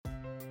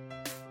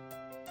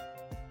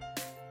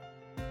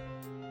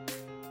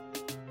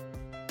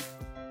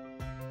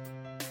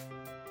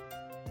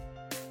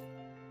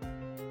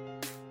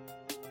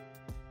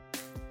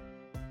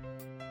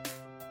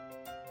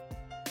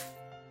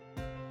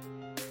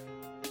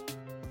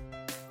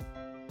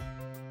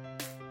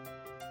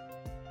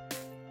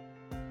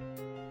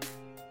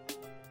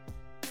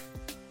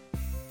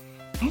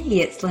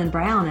Hey, it's Lynn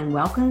Brown, and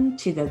welcome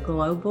to the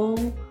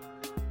Global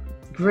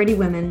Gritty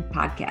Women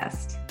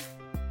podcast.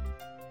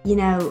 You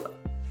know,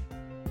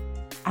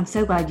 I'm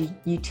so glad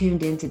you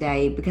tuned in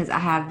today because I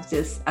have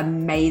this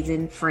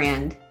amazing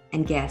friend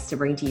and guest to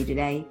bring to you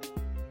today.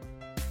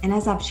 And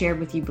as I've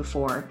shared with you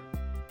before,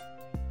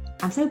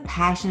 I'm so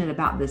passionate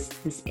about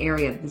this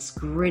area of this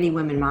gritty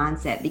women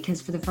mindset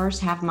because for the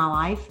first half of my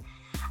life,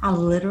 I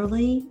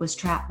literally was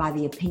trapped by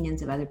the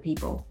opinions of other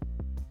people.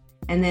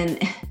 And then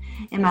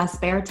in my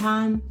spare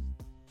time,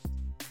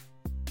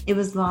 it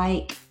was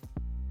like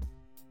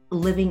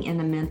living in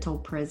a mental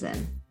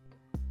prison.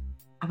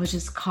 I was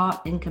just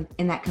caught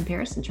in that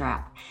comparison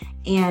trap.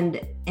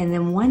 And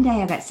then one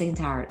day I got sick and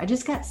tired. I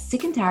just got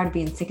sick and tired of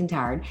being sick and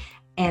tired.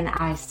 And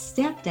I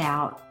stepped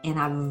out and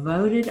I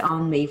voted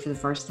on me for the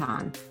first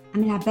time. I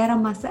mean, I bet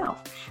on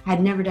myself. I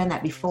had never done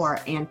that before.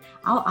 And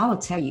I will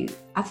tell you,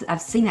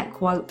 I've seen that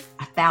quote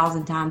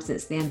 1,000 times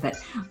since then, but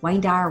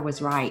Wayne Dyer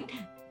was right.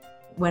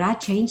 When I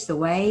changed the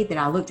way that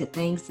I looked at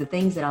things, the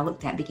things that I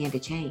looked at began to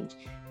change.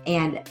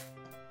 And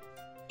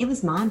it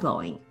was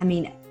mind-blowing. I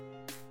mean,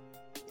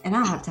 and I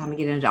don't have time to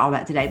get into all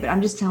that today, but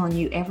I'm just telling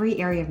you, every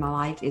area of my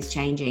life is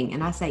changing.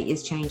 And I say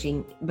is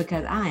changing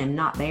because I am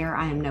not there.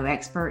 I am no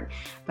expert,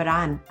 but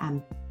I'm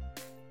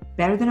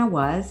better than I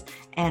was.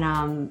 And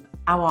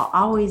I will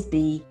always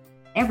be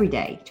every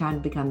day trying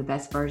to become the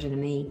best version of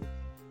me.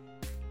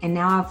 And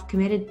now I've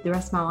committed the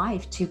rest of my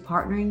life to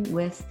partnering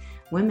with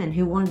women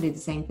who want to do the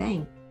same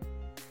thing.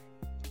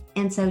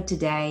 And so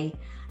today,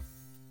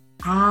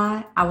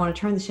 I want to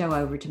turn the show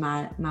over to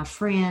my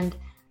friend,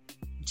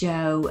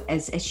 Jo,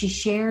 as she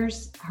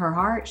shares her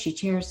heart, she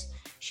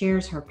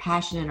shares her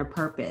passion and her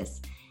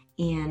purpose.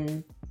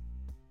 And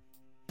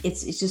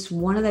it's just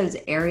one of those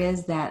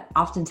areas that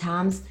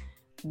oftentimes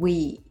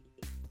we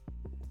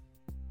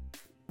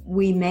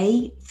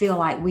may feel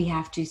like we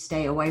have to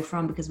stay away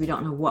from because we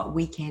don't know what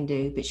we can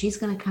do. But she's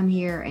going to come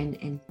here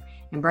and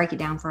break it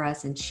down for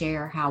us and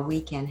share how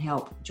we can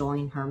help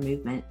join her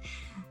movement.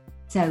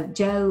 So,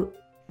 Jo,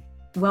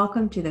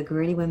 welcome to the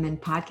Gritty Women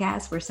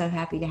podcast. We're so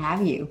happy to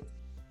have you.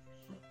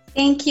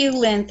 Thank you,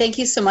 Lynn. Thank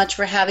you so much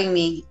for having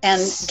me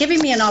and giving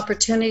me an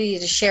opportunity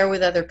to share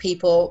with other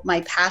people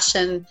my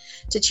passion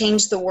to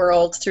change the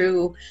world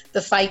through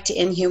the fight to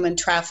end human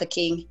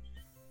trafficking.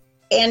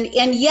 And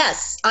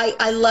yes,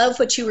 I love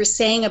what you were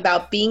saying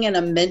about being in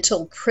a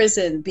mental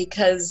prison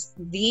because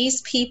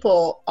these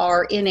people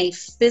are in a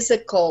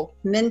physical,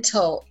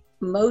 mental,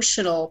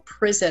 emotional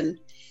prison.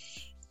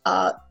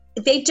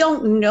 They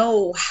don't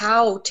know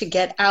how to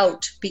get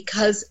out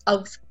because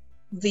of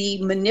the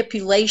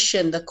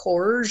manipulation, the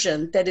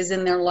coercion that is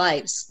in their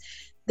lives.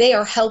 They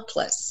are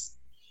helpless.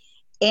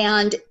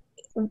 And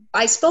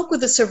I spoke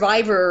with a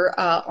survivor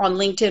on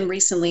LinkedIn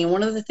recently, and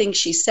one of the things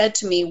she said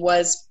to me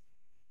was,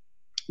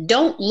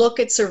 don't look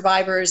at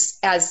survivors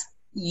as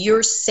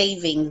you're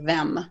saving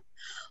them.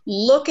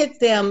 Look at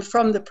them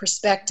from the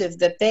perspective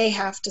that they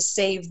have to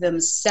save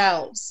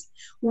themselves.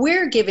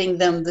 We're giving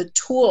them the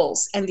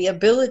tools and the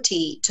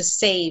ability to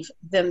save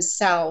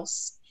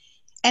themselves.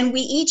 And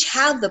we each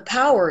have the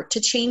power to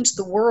change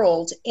the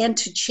world and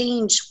to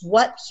change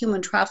what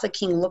human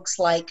trafficking looks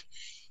like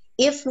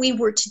if we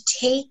were to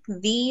take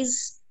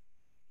these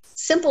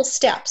simple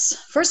steps.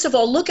 First of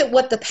all, look at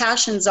what the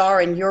passions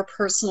are in your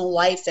personal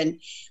life and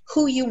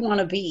who you want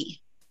to be.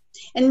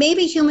 And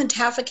maybe human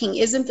trafficking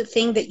isn't the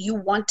thing that you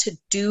want to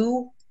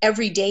do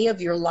every day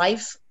of your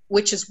life,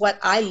 which is what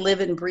I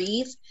live and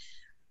breathe.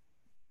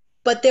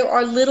 But there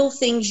are little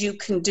things you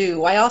can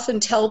do. I often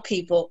tell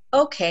people,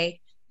 okay,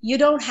 you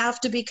don't have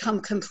to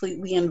become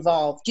completely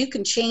involved. You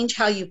can change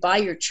how you buy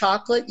your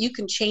chocolate. You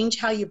can change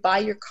how you buy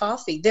your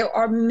coffee. There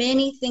are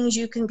many things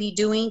you can be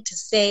doing to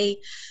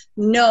say,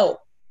 no,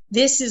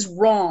 this is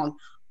wrong.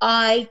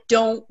 I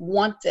don't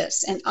want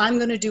this, and I'm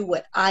going to do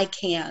what I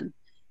can.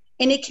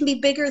 And it can be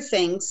bigger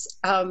things.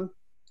 I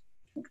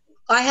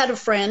had a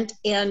friend,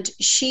 and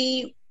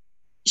she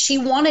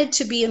wanted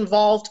to be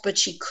involved, but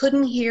she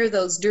couldn't hear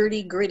those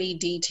dirty, gritty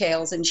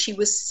details. And she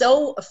was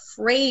so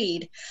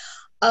afraid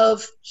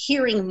of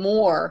hearing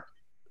more.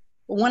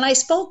 When I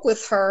spoke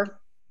with her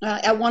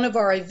at one of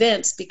our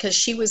events, because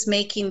she was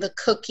making the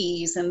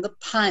cookies and the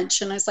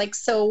punch, and I was like,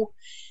 so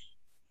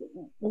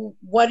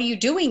what are you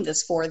doing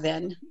this for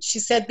then? She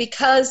said,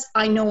 because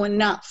I know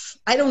enough.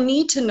 I don't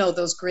need to know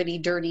those gritty,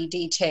 dirty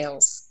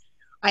details.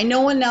 I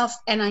know enough,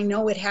 and I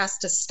know it has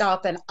to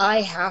stop, and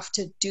I have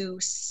to do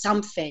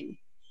something.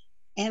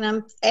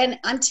 And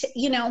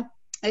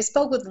I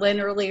spoke with Lynn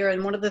earlier,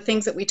 and one of the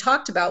things that we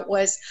talked about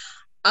was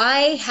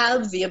I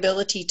have the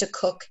ability to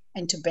cook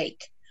and to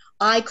bake.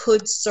 I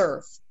could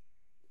serve.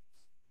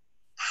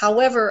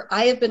 However,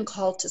 I have been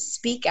called to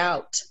speak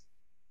out.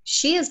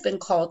 She has been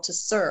called to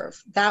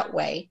serve that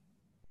way.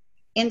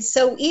 And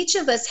so each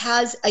of us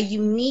has a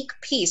unique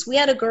piece. We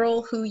had a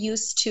girl who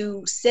used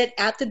to sit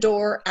at the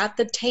door, at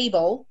the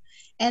table,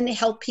 and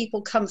help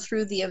people come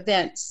through the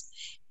events.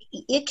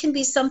 It can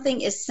be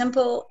something as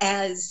simple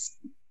as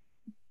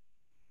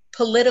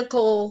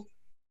political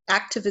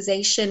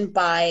activization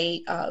by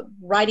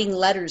writing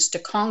letters to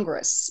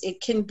Congress.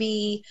 It can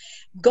be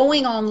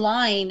going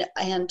online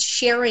and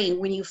sharing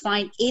when you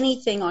find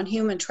anything on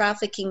human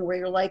trafficking where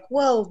you're like,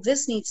 whoa,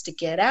 this needs to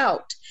get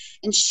out,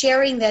 and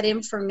sharing that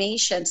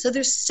information. So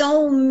there's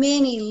so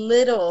many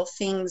little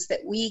things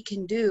that we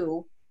can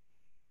do.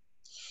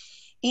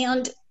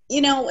 And,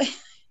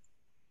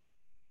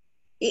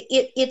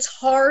 it's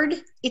hard.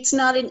 It's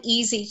not an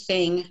easy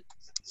thing.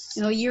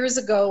 Years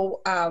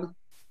ago, I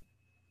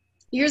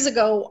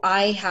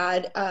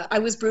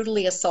was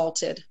brutally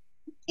assaulted,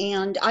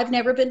 and I've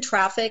never been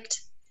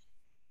trafficked,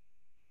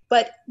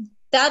 but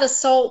that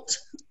assault,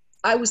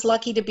 I was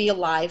lucky to be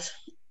alive.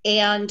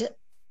 And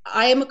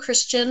I am a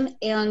Christian,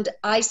 and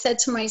I said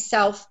to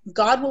myself,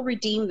 God will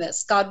redeem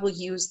this. God will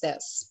use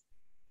this.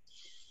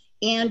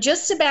 And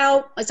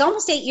it's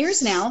almost 8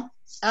 years now.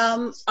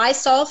 I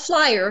saw a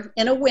flyer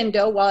in a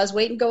window while I was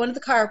waiting to go into the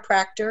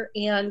chiropractor,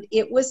 and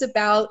it was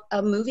about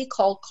a movie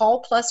called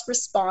Call Plus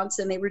Response,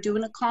 and they were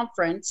doing a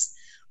conference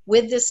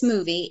with this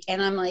movie,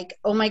 and I'm like,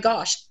 oh my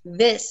gosh,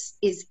 this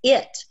is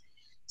it.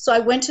 So I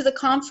went to the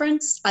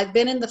conference. I've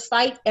been in the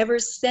fight ever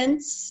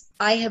since.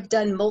 I have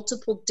done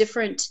multiple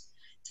different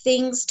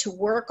things to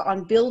work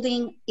on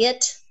building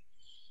it.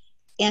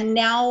 And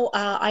now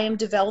I am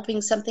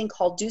developing something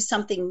called Do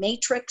Something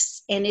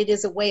Matrix, and it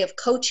is a way of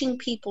coaching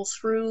people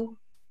through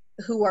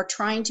who are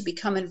trying to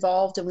become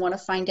involved and want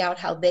to find out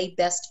how they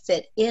best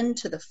fit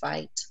into the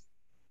fight.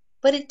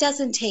 But it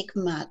doesn't take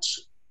much,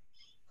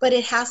 but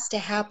it has to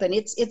happen.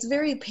 It's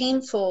very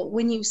painful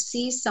when you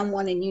see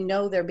someone and you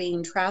know they're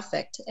being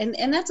trafficked.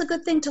 And that's a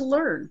good thing to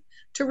learn,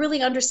 to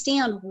really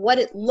understand what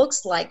it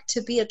looks like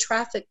to be a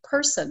trafficked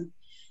person.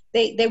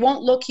 They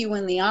won't look you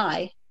in the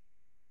eye,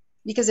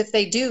 because if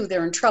they do,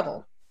 they're in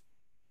trouble.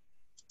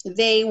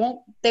 They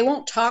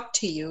won't talk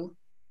to you.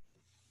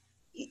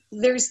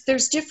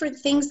 There's different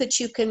things that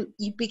you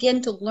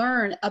begin to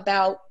learn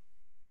about.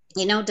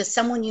 Does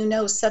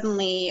someone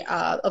suddenly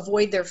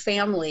avoid their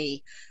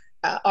family?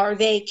 Are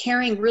they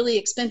carrying really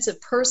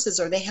expensive purses,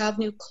 or they have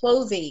new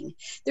clothing?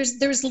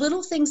 There's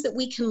little things that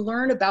we can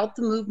learn about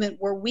the movement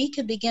where we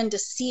can begin to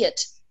see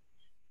it.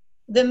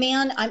 The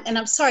man,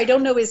 I'm sorry, I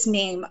don't know his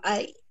name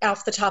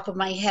off the top of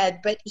my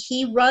head, but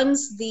he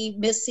runs the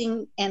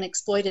missing and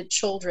exploited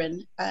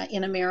children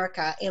in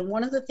America. And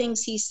one of the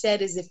things he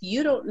said is, if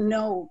you don't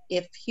know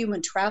if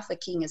human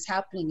trafficking is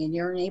happening in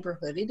your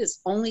neighborhood, it is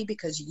only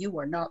because you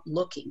are not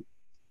looking.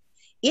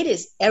 It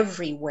is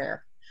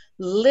everywhere.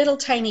 Little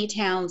tiny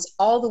towns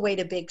all the way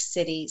to big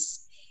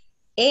cities,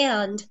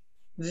 and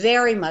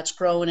very much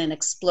grown and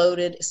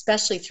exploded,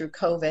 especially through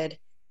COVID.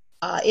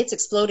 It's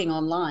exploding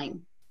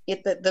online.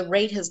 The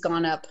rate has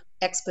gone up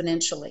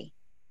exponentially.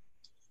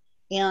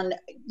 And,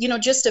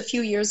 just a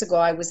few years ago,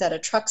 I was at a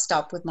truck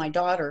stop with my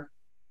daughter,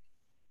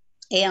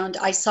 and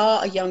I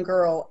saw a young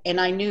girl, and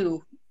I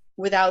knew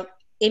without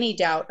any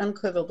doubt,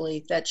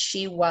 unequivocally, that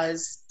she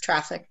was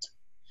trafficked.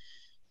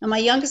 And my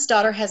youngest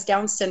daughter has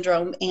Down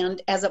syndrome, and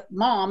as a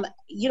mom,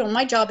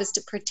 my job is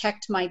to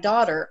protect my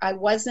daughter. I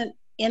wasn't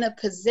in a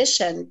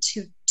position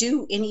to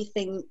do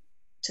anything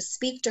to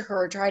speak to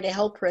her or try to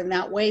help her in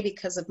that way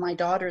because of my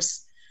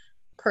daughter's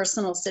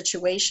personal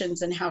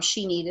situations and how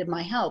she needed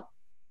my help.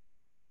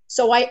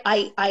 So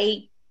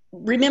I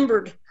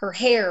remembered her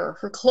hair,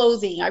 her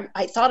clothing.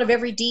 I thought of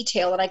every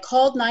detail, and I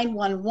called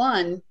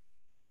 911,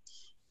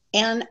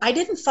 and I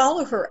didn't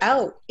follow her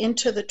out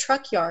into the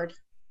truck yard.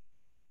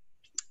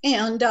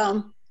 And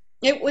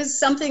it was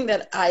something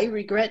that I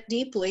regret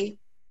deeply,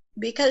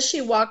 because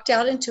she walked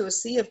out into a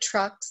sea of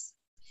trucks,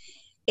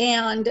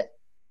 and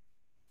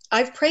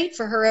I've prayed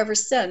for her ever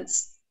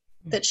since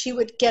that she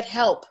would get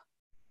help.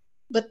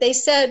 But they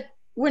said,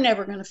 we're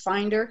never going to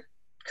find her.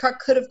 Truck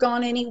could have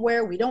gone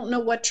anywhere. We don't know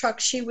what truck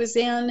she was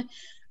in,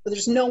 but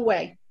there's no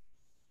way.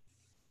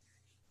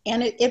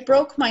 And it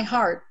broke my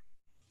heart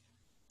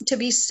to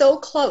be so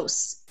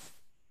close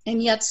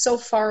and yet so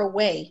far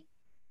away.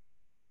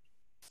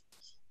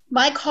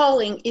 My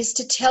calling is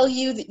to tell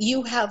you that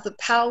you have the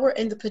power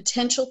and the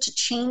potential to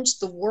change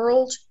the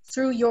world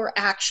through your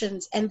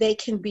actions, and they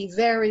can be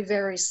very,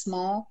 very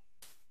small.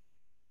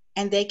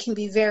 And they can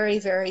be very,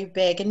 very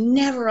big, and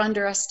never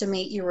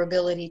underestimate your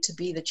ability to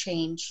be the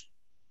change.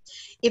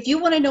 If you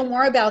want to know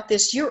more about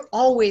this, you're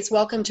always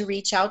welcome to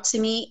reach out to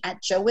me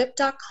at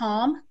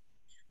joewhip.com.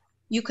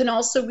 You can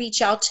also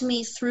reach out to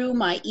me through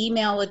my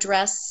email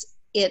address.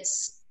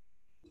 It's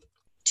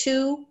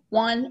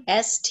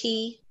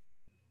 21stcast.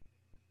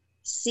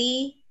 It's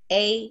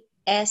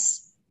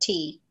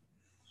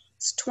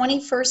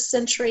 21st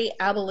Century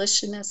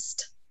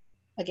Abolitionist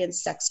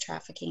Against Sex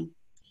Trafficking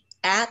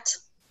at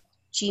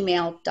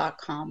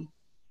gmail.com.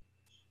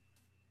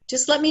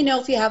 Just let me know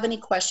if you have any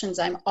questions.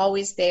 I'm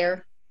always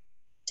there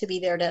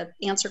to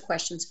answer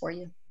questions for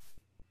you.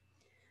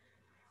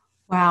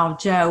 Wow,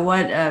 Jo,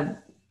 what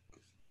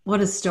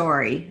a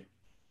story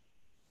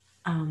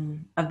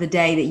of the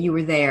day that you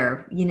were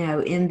there,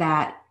 in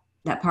that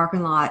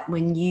parking lot,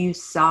 when you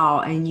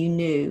saw and you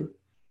knew.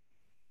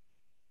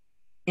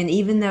 And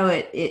even though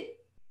it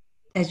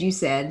as you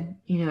said,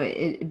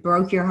 it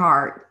broke your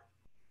heart,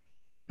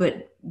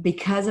 but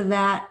because of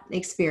that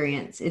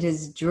experience, it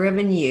has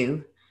driven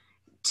you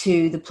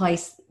to the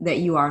place that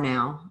you are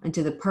now and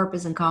to the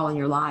purpose and call in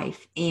your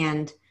life.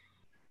 And,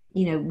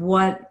 you know,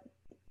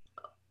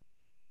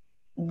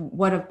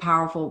 what a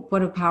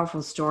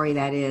powerful story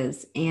that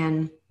is.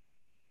 And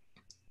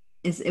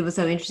it was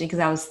so interesting because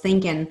I was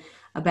thinking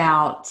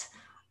about,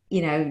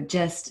 you know,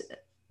 just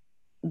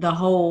the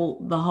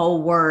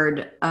whole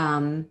word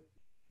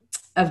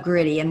of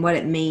gritty and what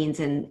it means.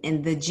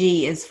 And the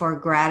G is for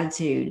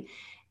gratitude.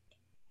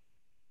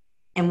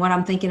 And what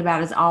I'm thinking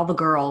about is all the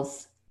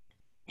girls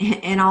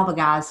and all the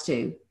guys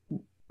too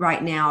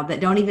right now that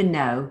don't even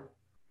know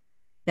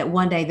that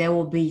one day they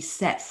will be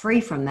set free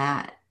from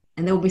that.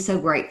 And they will be so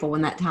grateful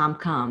when that time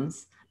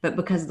comes, but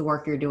because of the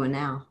work you're doing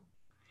now.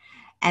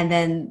 And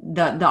then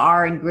the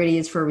R in gritty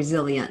is for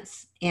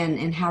resilience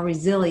and how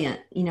resilient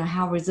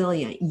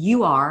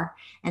you are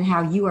and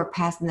how you are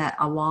passing that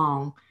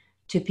along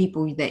to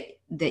people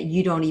that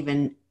you don't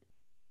even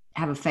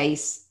have a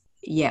face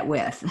yet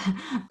with,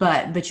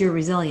 but you're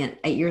resilient.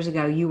 8 years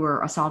ago, you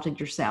were assaulted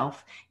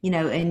yourself, you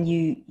know, and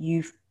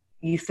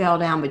you fell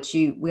down, but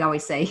we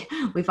always say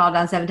we fall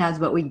down 7 times,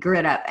 but we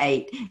grit up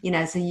 8, you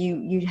know, so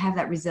you have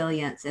that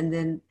resilience. And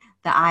then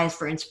the I is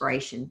for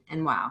inspiration.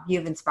 And wow, you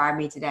have inspired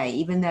me today,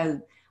 even though,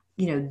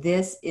 you know,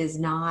 this is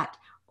not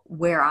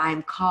where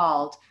I'm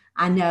called.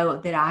 I know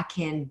that I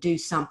can do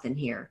something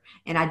here.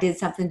 And I did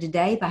something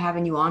today by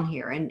having you on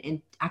here,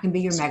 and I can be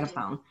your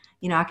megaphone.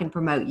 You know, I can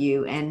promote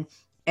you. And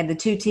the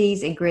 2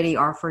 T's in gritty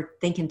are for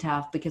thinking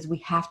tough, because we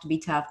have to be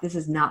tough. This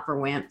is not for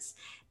wimps.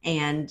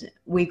 And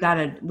we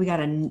gotta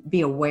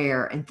be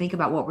aware and think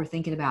about what we're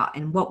thinking about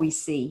and what we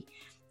see.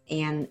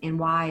 And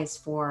Y is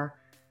for,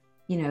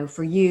 you know,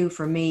 for you,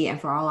 for me, and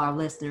for all our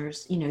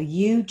listeners. You know,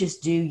 you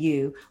just do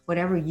you,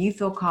 whatever you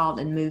feel called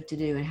and moved to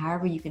do, and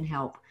however you can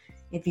help.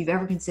 If you've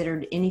ever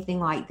considered anything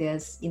like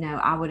this, you know,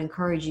 I would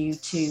encourage you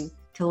to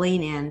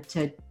lean in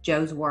to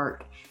Jo's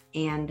work.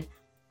 And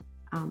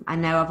I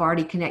know I've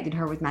already connected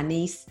her with my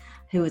niece,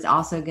 who is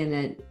also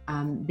going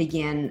to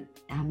begin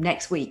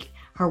next week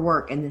her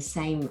work in the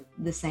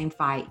same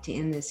fight to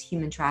end this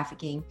human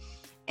trafficking.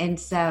 And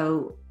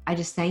so I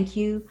just thank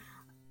you,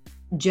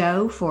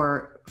 Jo,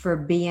 for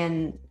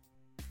being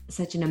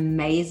such an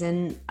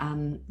amazing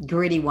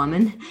gritty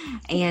woman,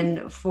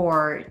 and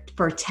for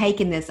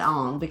taking this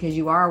on, because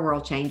you are a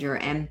world changer.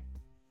 And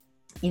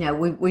you know,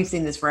 we've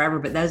seen this forever,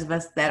 but those of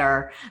us that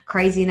are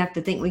crazy enough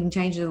to think we can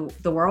change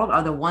the world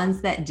are the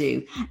ones that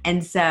do.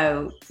 And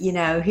so, you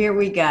know, here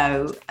we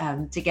go.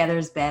 Together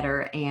is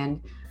better.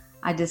 And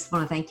I just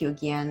want to thank you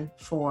again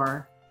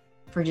for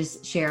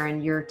just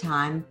sharing your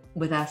time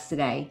with us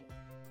today.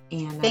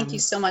 And thank you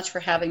so much for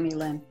having me,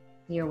 Lynn.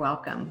 You're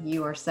welcome.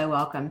 You are so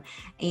welcome.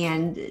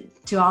 And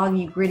to all of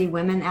you gritty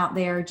women out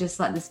there, just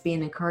let this be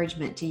an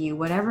encouragement to you.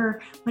 Whatever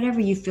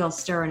you feel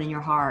stirring in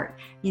your heart,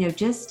 you know,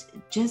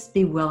 just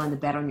be willing to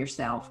bet on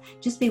yourself.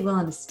 Just be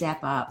willing to step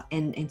up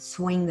and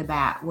swing the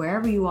bat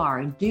wherever you are,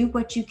 and do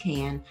what you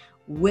can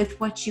with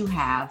what you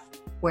have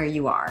where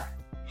you are.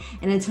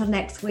 And until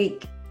next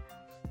week,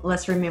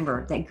 let's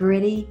remember that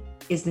gritty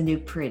is the new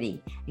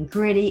pretty, and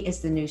gritty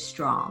is the new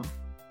strong.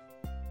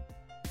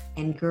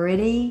 And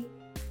gritty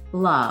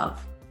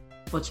love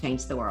will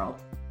change the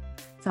world.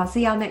 So I'll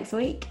see y'all next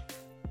week.